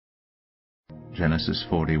Genesis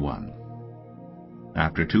 41.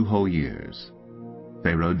 After 2 whole years,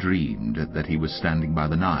 Pharaoh dreamed that he was standing by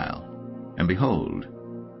the Nile, and behold,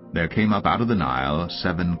 there came up out of the Nile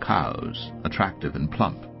 7 cows, attractive and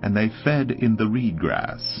plump, and they fed in the reed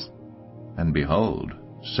grass. And behold,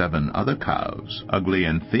 7 other cows, ugly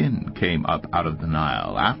and thin, came up out of the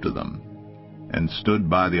Nile after them, and stood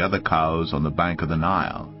by the other cows on the bank of the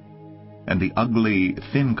Nile. And the ugly,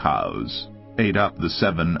 thin cows ate up the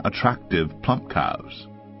 7 attractive, plump cows.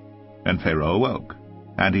 And Pharaoh awoke,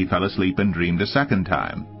 and he fell asleep and dreamed a second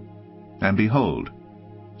time. And behold,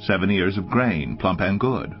 7 ears of grain, plump and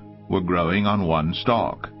good, were growing on one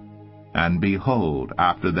stalk. And behold,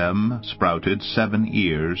 after them sprouted 7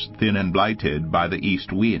 ears, thin and blighted by the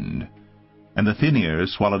east wind. And the thin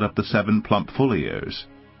ears swallowed up the 7 plump full ears.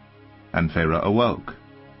 And Pharaoh awoke,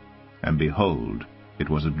 and behold, it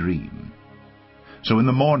was a dream. So in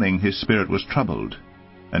the morning his spirit was troubled,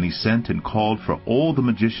 and he sent and called for all the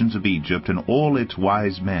magicians of Egypt and all its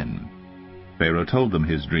wise men. Pharaoh told them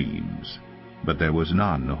his dreams, but there was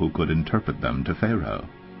none who could interpret them to Pharaoh.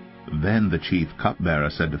 Then the chief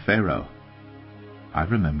cupbearer said to Pharaoh, I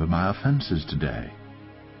remember my offenses today.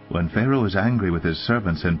 When Pharaoh was angry with his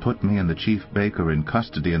servants and put me and the chief baker in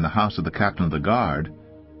custody in the house of the captain of the guard,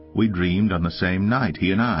 we dreamed on the same night,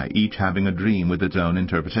 he and I, each having a dream with its own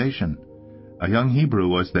interpretation. A young Hebrew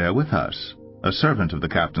was there with us, a servant of the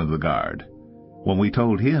captain of the guard. When we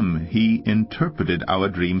told him, he interpreted our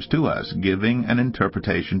dreams to us, giving an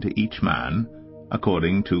interpretation to each man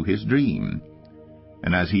according to his dream.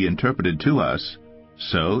 And as he interpreted to us,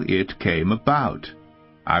 so it came about.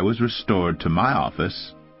 I was restored to my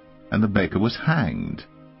office, and the baker was hanged.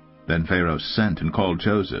 Then Pharaoh sent and called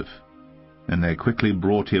Joseph, and they quickly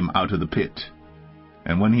brought him out of the pit.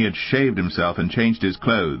 And when he had shaved himself and changed his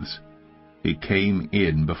clothes, he came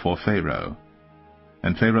in before Pharaoh.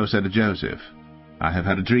 And Pharaoh said to Joseph, I have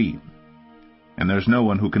had a dream, and there is no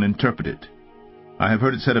one who can interpret it. I have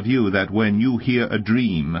heard it said of you that when you hear a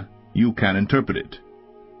dream, you can interpret it.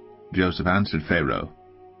 Joseph answered Pharaoh,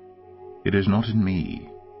 It is not in me.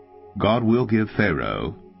 God will give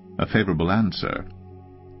Pharaoh a favorable answer.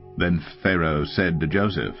 Then Pharaoh said to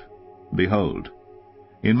Joseph, Behold,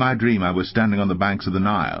 in my dream I was standing on the banks of the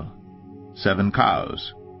Nile. 7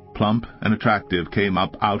 cows, plump and attractive, came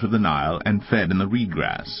up out of the Nile and fed in the reed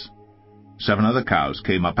grass. 7 other cows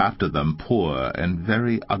came up after them, poor and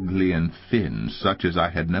very ugly and thin, such as I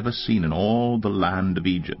had never seen in all the land of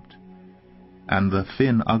Egypt. And the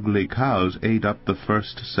thin, ugly cows ate up the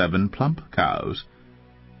first 7 plump cows.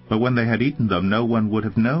 But when they had eaten them, no one would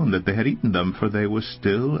have known that they had eaten them, for they were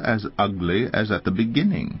still as ugly as at the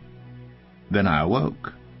beginning. Then I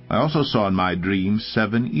awoke. I also saw in my dream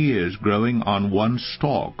 7 ears growing on one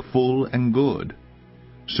stalk, full and good.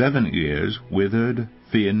 7 ears, withered,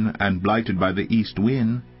 thin, and blighted by the east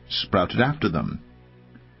wind, sprouted after them.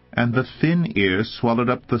 And the thin ears swallowed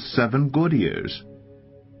up the 7 good ears.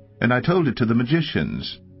 And I told it to the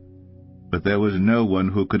magicians, but there was no one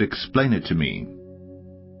who could explain it to me.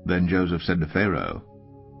 Then Joseph said to Pharaoh,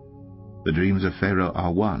 The dreams of Pharaoh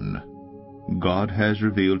are one. God has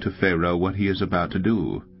revealed to Pharaoh what he is about to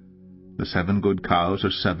do. The 7 good cows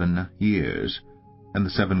are 7 years, and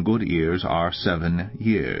the 7 good ears are 7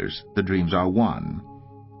 years. The dreams are one.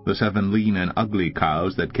 The 7 lean and ugly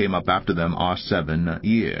cows that came up after them are 7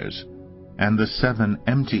 years. And the 7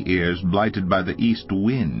 empty ears blighted by the east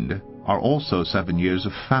wind are also 7 years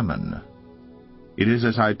of famine. It is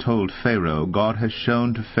as I told Pharaoh. God has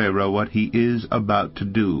shown to Pharaoh what he is about to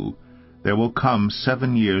do. There will come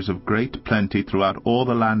 7 years of great plenty throughout all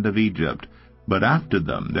the land of Egypt, but after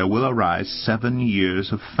them there will arise 7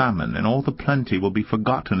 years of famine, and all the plenty will be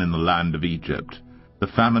forgotten in the land of Egypt. The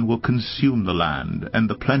famine will consume the land, and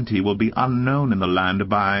the plenty will be unknown in the land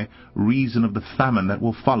by reason of the famine that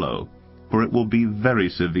will follow, for it will be very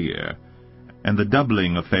severe. And the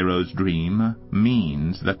doubling of Pharaoh's dream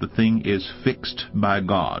means that the thing is fixed by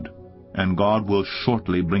God, and God will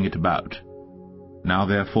shortly bring it about. Now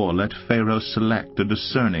therefore let Pharaoh select a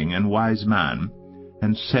discerning and wise man,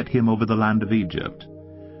 and set him over the land of Egypt.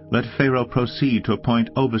 Let Pharaoh proceed to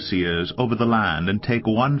appoint overseers over the land, and take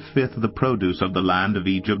 1/5 of the produce of the land of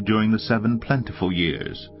Egypt during the 7 plentiful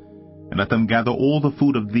years. And let them gather all the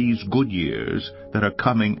food of these good years that are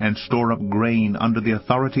coming, and store up grain under the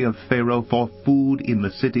authority of Pharaoh for food in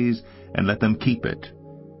the cities, and let them keep it.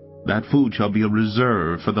 That food shall be a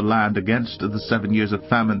reserve for the land against the 7 years of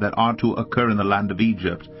famine that are to occur in the land of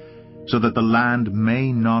Egypt, so that the land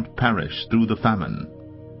may not perish through the famine.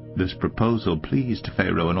 This proposal pleased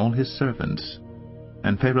Pharaoh and all his servants.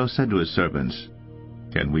 And Pharaoh said to his servants,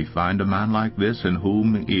 Can we find a man like this in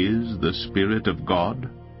whom is the Spirit of God?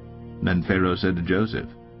 Then Pharaoh said to Joseph,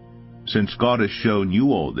 "Since God has shown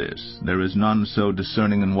you all this, there is none so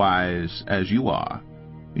discerning and wise as you are.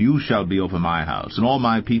 You shall be over my house, and all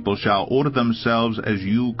my people shall order themselves as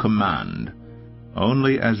you command.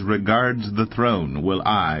 Only as regards the throne will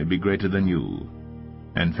I be greater than you."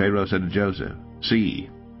 And Pharaoh said to Joseph, "See,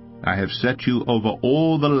 I have set you over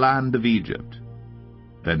all the land of Egypt."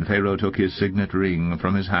 Then Pharaoh took his signet ring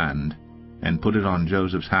from his hand, and put it on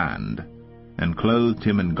Joseph's hand, and clothed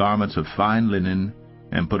him in garments of fine linen,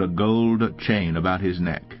 and put a gold chain about his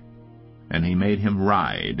neck. And he made him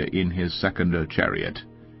ride in his second chariot.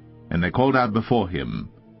 And they called out before him,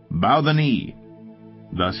 "Bow the knee."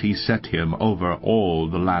 Thus he set him over all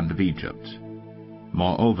the land of Egypt.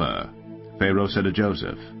 Moreover, Pharaoh said to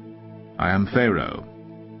Joseph, "I am Pharaoh,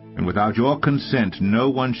 and without your consent no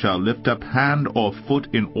one shall lift up hand or foot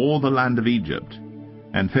in all the land of Egypt."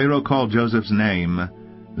 And Pharaoh called Joseph's name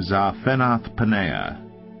Zaphenath-paneah.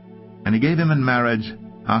 And he gave him in marriage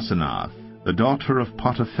Asenath, the daughter of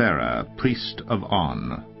Potipherah, priest of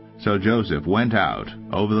On. So Joseph went out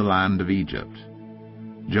over the land of Egypt.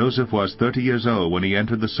 Joseph was 30 years old when he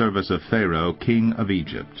entered the service of Pharaoh, king of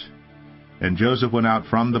Egypt. And Joseph went out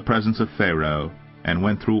from the presence of Pharaoh, and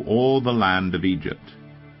went through all the land of Egypt.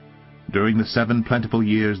 During the 7 plentiful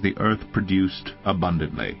years the earth produced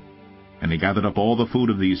abundantly. And he gathered up all the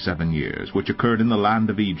food of these 7 years, which occurred in the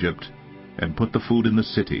land of Egypt, and put the food in the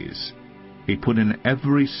cities. He put in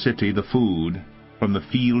every city the food from the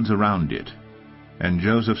fields around it. And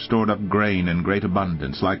Joseph stored up grain in great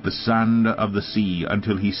abundance, like the sand of the sea,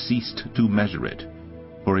 until he ceased to measure it,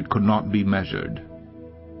 for it could not be measured.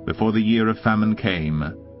 Before the year of famine came,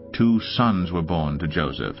 2 sons were born to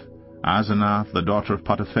Joseph. Asenath, the daughter of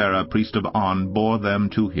Potipherah, priest of On, bore them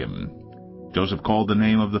to him. Joseph called the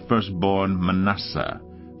name of the firstborn Manasseh,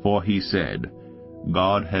 for he said,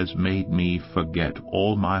 "God has made me forget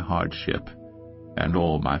all my hardship and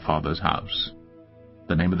all my father's house."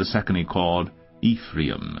 The name of the second he called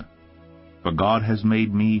Ephraim, for God has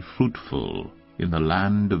made me fruitful in the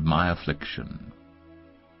land of my affliction.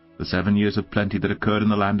 The 7 years of plenty that occurred in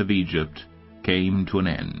the land of Egypt came to an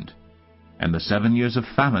end, and the 7 years of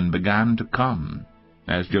famine began to come,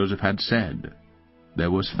 as Joseph had said. There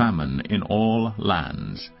was famine in all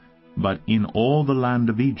lands, but in all the land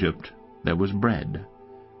of Egypt there was bread.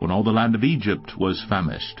 When all the land of Egypt was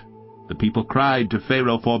famished, the people cried to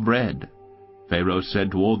Pharaoh for bread. Pharaoh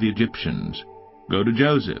said to all the Egyptians, "Go to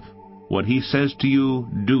Joseph. What he says to you,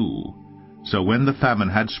 do." So when the famine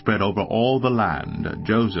had spread over all the land,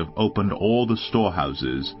 Joseph opened all the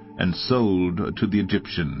storehouses and sold to the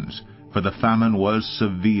Egyptians, for the famine was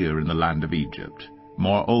severe in the land of Egypt.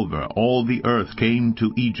 Moreover, all the earth came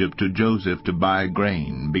to Egypt to Joseph to buy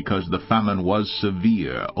grain, because the famine was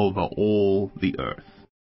severe over all the earth.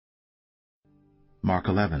 Mark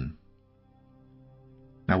 11.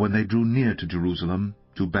 Now when they drew near to Jerusalem,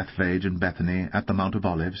 to Bethphage and Bethany at the Mount of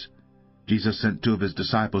Olives, Jesus sent 2 of his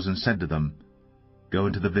disciples and said to them, "Go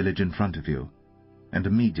into the village in front of you, and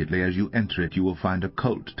immediately as you enter it you will find a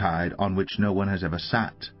colt tied on which no one has ever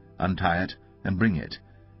sat. Untie it and bring it.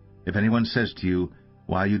 If anyone says to you,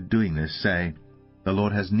 'Why are you doing this?' say, 'The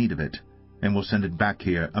Lord has need of it, and will send it back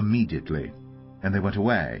here immediately.'" And they went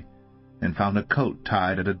away, and found a colt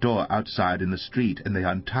tied at a door outside in the street, and they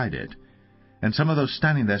untied it. And some of those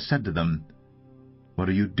standing there said to them, "What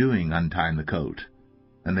are you doing untying the colt?"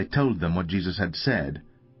 And they told them what Jesus had said,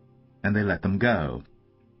 and they let them go.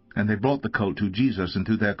 And they brought the colt to Jesus, and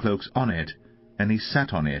threw their cloaks on it, and he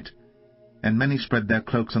sat on it. And many spread their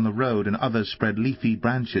cloaks on the road, and others spread leafy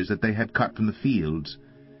branches that they had cut from the fields.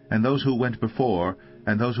 And those who went before,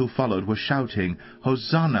 and those who followed, were shouting,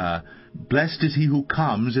 "Hosanna! Blessed is he who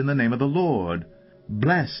comes in the name of the Lord!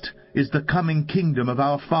 Blessed is the coming kingdom of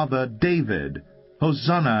our father David!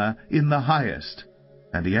 Hosanna in the highest!"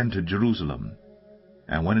 And he entered Jerusalem,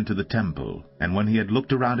 and went into the temple. And when he had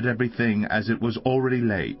looked around at everything, as it was already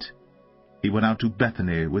late, he went out to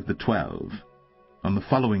Bethany with the 12. On the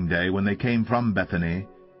following day, when they came from Bethany,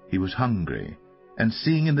 he was hungry. And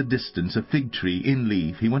seeing in the distance a fig tree in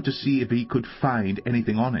leaf, he went to see if he could find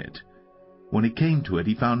anything on it. When he came to it,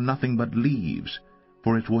 he found nothing but leaves,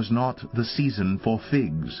 for it was not the season for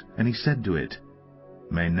figs. And he said to it,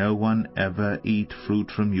 "May no one ever eat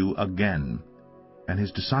fruit from you again." And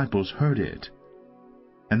his disciples heard it.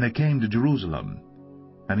 And they came to Jerusalem.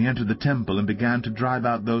 And he entered the temple, and began to drive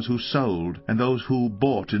out those who sold, and those who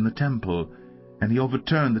bought in the temple. And he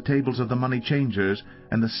overturned the tables of the money changers,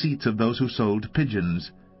 and the seats of those who sold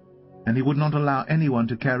pigeons. And he would not allow anyone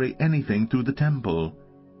to carry anything through the temple.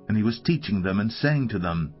 And he was teaching them, and saying to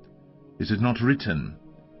them, "Is it not written,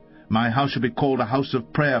 'My house shall be called a house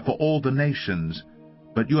of prayer for all the nations'?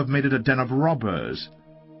 but you have made it a den of robbers."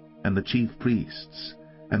 And the chief priests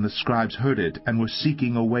and the scribes heard it, and were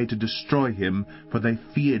seeking a way to destroy him, for they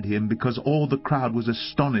feared him, because all the crowd was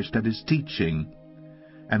astonished at his teaching.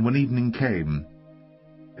 And when evening came,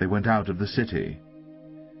 they went out of the city.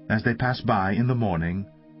 As they passed by in the morning,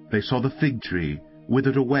 they saw the fig tree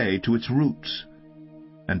withered away to its roots.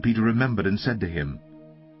 And Peter remembered and said to him,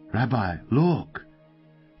 "Rabbi, look,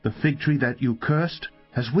 the fig tree that you cursed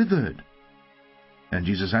has withered." And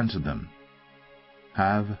Jesus answered them,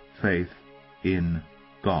 "Have faith in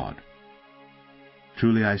God.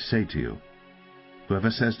 Truly I say to you,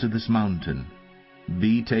 whoever says to this mountain,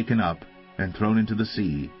 'Be taken up and thrown into the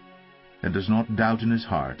sea,' and does not doubt in his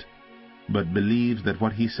heart, but believes that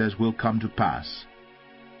what he says will come to pass,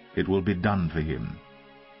 it will be done for him.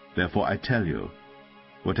 Therefore I tell you,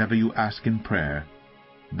 whatever you ask in prayer,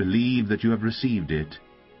 believe that you have received it,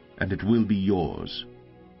 and it will be yours.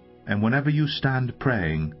 And whenever you stand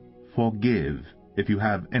praying, forgive if you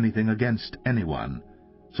have anything against anyone,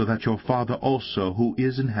 so that your Father also, who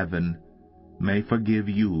is in heaven, may forgive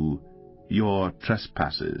you your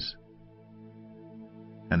trespasses."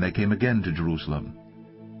 And they came again to Jerusalem.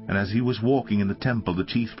 And as he was walking in the temple, the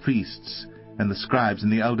chief priests and the scribes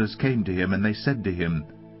and the elders came to him, and they said to him,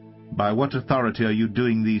 "By what authority are you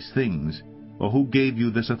doing these things? Or who gave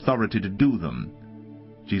you this authority to do them?"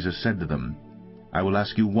 Jesus said to them, "I will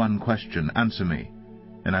ask you one question. Answer me,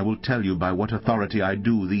 and I will tell you by what authority I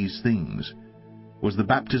do these things. Was the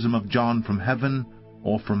baptism of John from heaven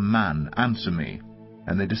or from man? Answer me."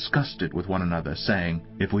 And they discussed it with one another, saying,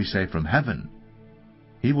 "If we say from heaven,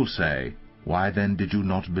 he will say, 'Why then did you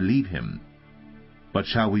not believe him?' But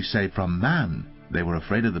shall we say from man?" They were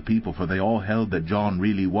afraid of the people, for they all held that John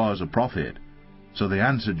really was a prophet. So they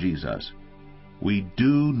answered Jesus, "We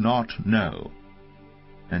do not know."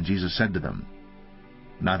 And Jesus said to them,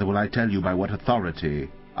 "Neither will I tell you by what authority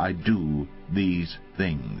I do these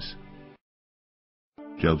things."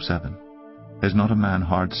 Job 7. Is not a man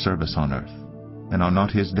hard service on earth? And are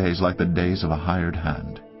not his days like the days of a hired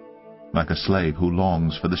hand? Like a slave who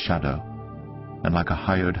longs for the shadow, and like a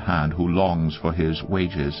hired hand who longs for his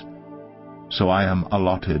wages. So I am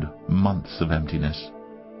allotted months of emptiness,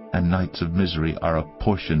 and nights of misery are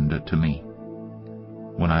apportioned to me.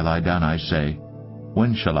 When I lie down I say,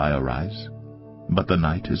 "When shall I arise?" But the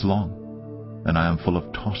night is long, and I am full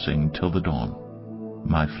of tossing till the dawn.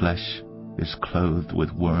 My flesh is clothed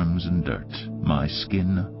with worms and dirt. My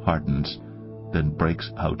skin hardens, then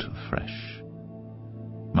breaks out afresh.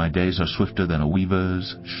 My days are swifter than a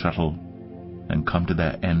weaver's shuttle, and come to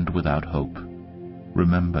their end without hope.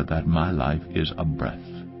 Remember that my life is a breath.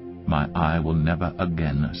 My eye will never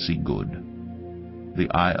again see good. The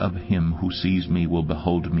eye of him who sees me will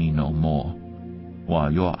behold me no more.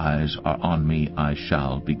 While your eyes are on me, I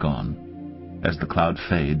shall be gone. As the cloud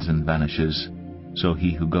fades and vanishes, so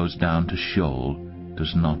he who goes down to Sheol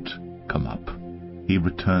does not come up. He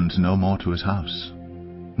returns no more to his house,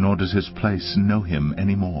 nor does his place know him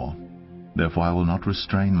any more. Therefore I will not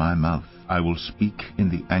restrain my mouth. I will speak in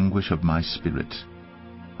the anguish of my spirit.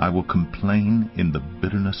 I will complain in the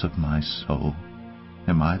bitterness of my soul.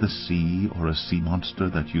 Am I the sea or a sea monster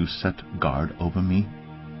that you set guard over me?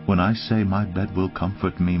 When I say my bed will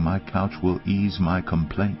comfort me, my couch will ease my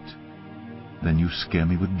complaint, then you scare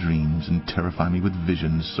me with dreams and terrify me with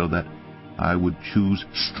visions, so that I would choose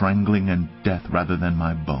strangling and death rather than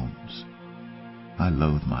my bones. I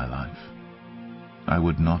loathe my life. I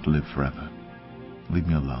would not live forever. Leave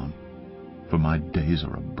me alone, for my days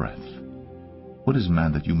are a breath. What is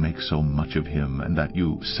man that you make so much of him, and that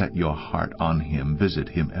you set your heart on him, visit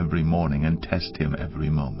him every morning, and test him every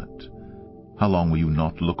moment? How long will you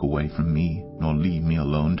not look away from me, nor leave me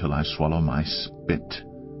alone till I swallow my spit?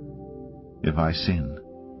 If I sin,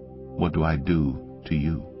 what do I do to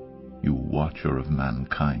you, you watcher of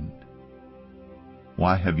mankind?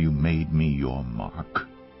 Why have you made me your mark?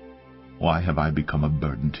 Why have I become a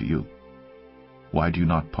burden to you? Why do you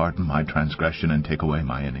not pardon my transgression and take away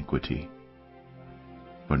my iniquity?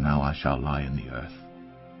 For now I shall lie in the earth.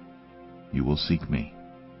 You will seek me,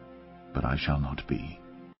 but I shall not be.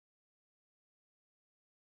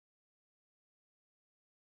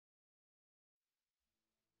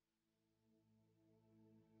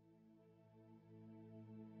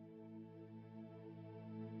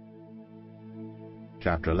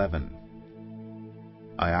 Chapter 11.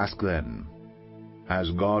 I ask then, has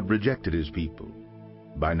God rejected his people?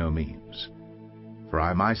 By no means. For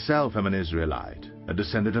I myself am an Israelite, a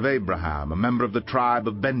descendant of Abraham, a member of the tribe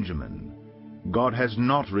of Benjamin. God has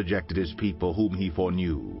not rejected his people whom he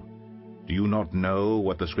foreknew. Do you not know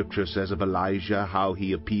what the Scripture says of Elijah, how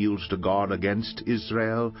he appeals to God against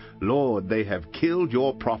Israel? Lord, they have killed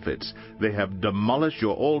your prophets, they have demolished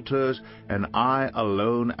your altars, and I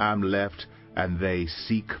alone am left, and they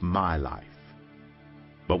seek my life.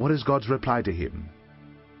 But what is God's reply to him?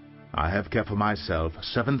 I have kept for myself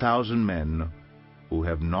 7,000 men who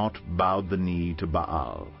have not bowed the knee to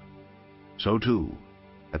Baal. So too,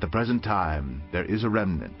 at the present time, there is a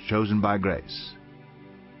remnant chosen by grace.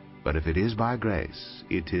 But if it is by grace,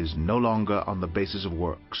 it is no longer on the basis of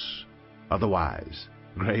works. Otherwise,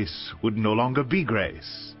 grace would no longer be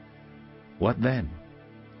grace. What then?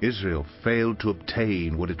 Israel failed to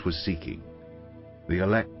obtain what it was seeking. The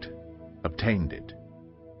elect obtained it,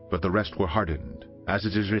 but the rest were hardened, as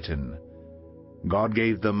it is written, God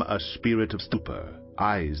gave them a spirit of stupor,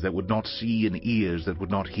 eyes that would not see and ears that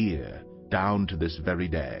would not hear, down to this very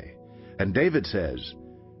day. And David says,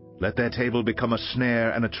 let their table become a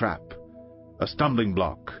snare and a trap, a stumbling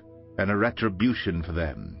block and a retribution for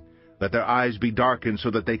them. Let their eyes be darkened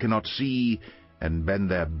so that they cannot see, and bend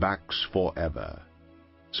their backs forever.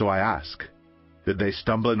 So I ask, did they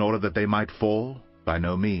stumble in order that they might fall? By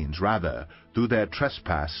no means. Rather, through their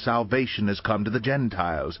trespass, salvation has come to the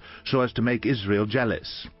Gentiles, so as to make Israel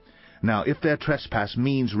jealous. Now, if their trespass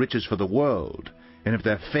means riches for the world, and if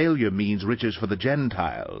their failure means riches for the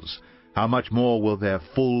Gentiles, how much more will their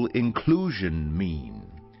full inclusion mean?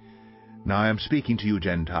 Now I am speaking to you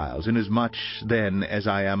Gentiles, inasmuch then as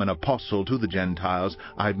I am an apostle to the Gentiles,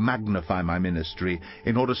 I magnify my ministry,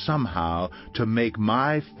 in order somehow to make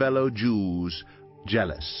my fellow Jews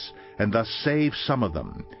jealous, and thus save some of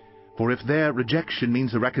them. For if their rejection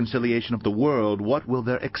means the reconciliation of the world, what will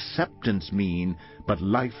their acceptance mean but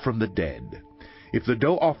life from the dead? If the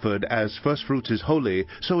dough offered as firstfruits is holy,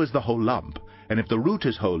 so is the whole lump. And if the root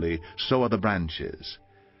is holy, so are the branches.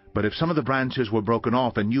 But if some of the branches were broken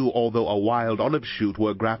off, and you, although a wild olive shoot,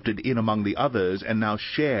 were grafted in among the others, and now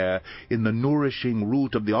share in the nourishing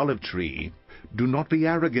root of the olive tree, do not be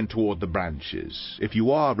arrogant toward the branches. If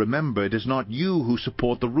you are, remember, it is not you who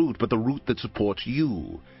support the root, but the root that supports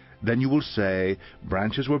you. Then you will say,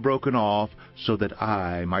 branches were broken off, so that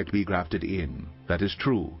I might be grafted in. That is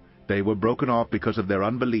true. They were broken off because of their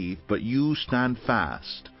unbelief, but you stand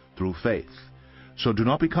fast through faith. So do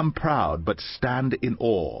not become proud, but stand in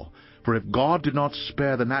awe. For if God did not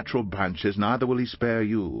spare the natural branches, neither will he spare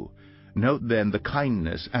you. Note then the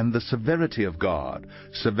kindness and the severity of God.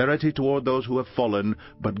 Severity toward those who have fallen,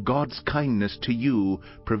 but God's kindness to you,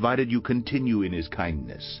 provided you continue in his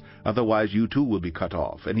kindness. Otherwise you too will be cut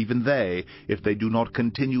off, and even they, if they do not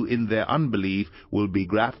continue in their unbelief, will be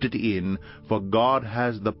grafted in, for God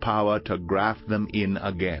has the power to graft them in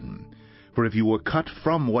again. For if you were cut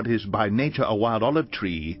from what is by nature a wild olive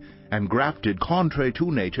tree, and grafted contrary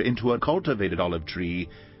to nature into a cultivated olive tree,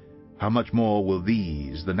 how much more will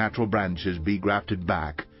these, the natural branches, be grafted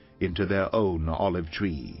back into their own olive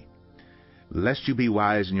tree? Lest you be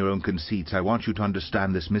wise in your own conceits, I want you to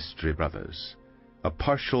understand this mystery, brothers. A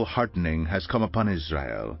partial hardening has come upon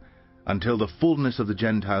Israel, until the fullness of the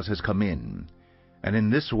Gentiles has come in. And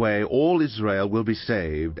in this way all Israel will be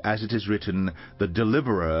saved, as it is written, the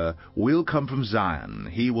deliverer will come from Zion.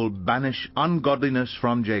 He will banish ungodliness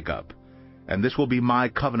from Jacob. And this will be my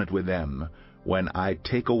covenant with them, when I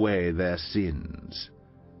take away their sins.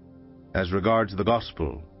 As regards the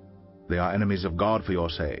gospel, they are enemies of God for your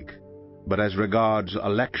sake. But as regards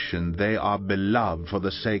election, they are beloved for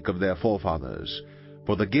the sake of their forefathers.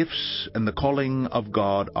 For the gifts and the calling of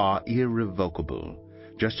God are irrevocable.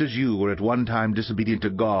 Just as you were at one time disobedient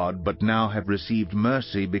to God, but now have received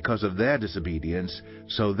mercy because of their disobedience,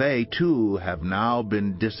 so they too have now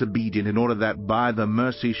been disobedient, in order that by the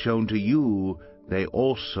mercy shown to you, they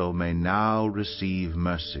also may now receive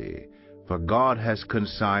mercy. For God has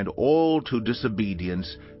consigned all to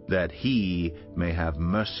disobedience, that he may have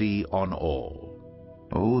mercy on all.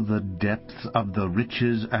 Oh, the depth of the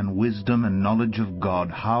riches and wisdom and knowledge of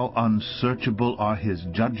God! How unsearchable are his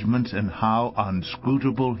judgments, and how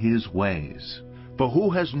inscrutable his ways! For who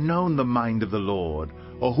has known the mind of the Lord?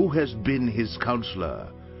 Or who has been his counselor?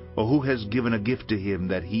 Or who has given a gift to him,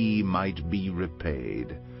 that he might be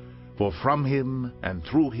repaid? For from him, and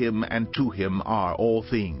through him, and to him are all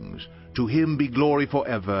things. To him be glory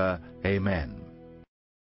forever. Amen.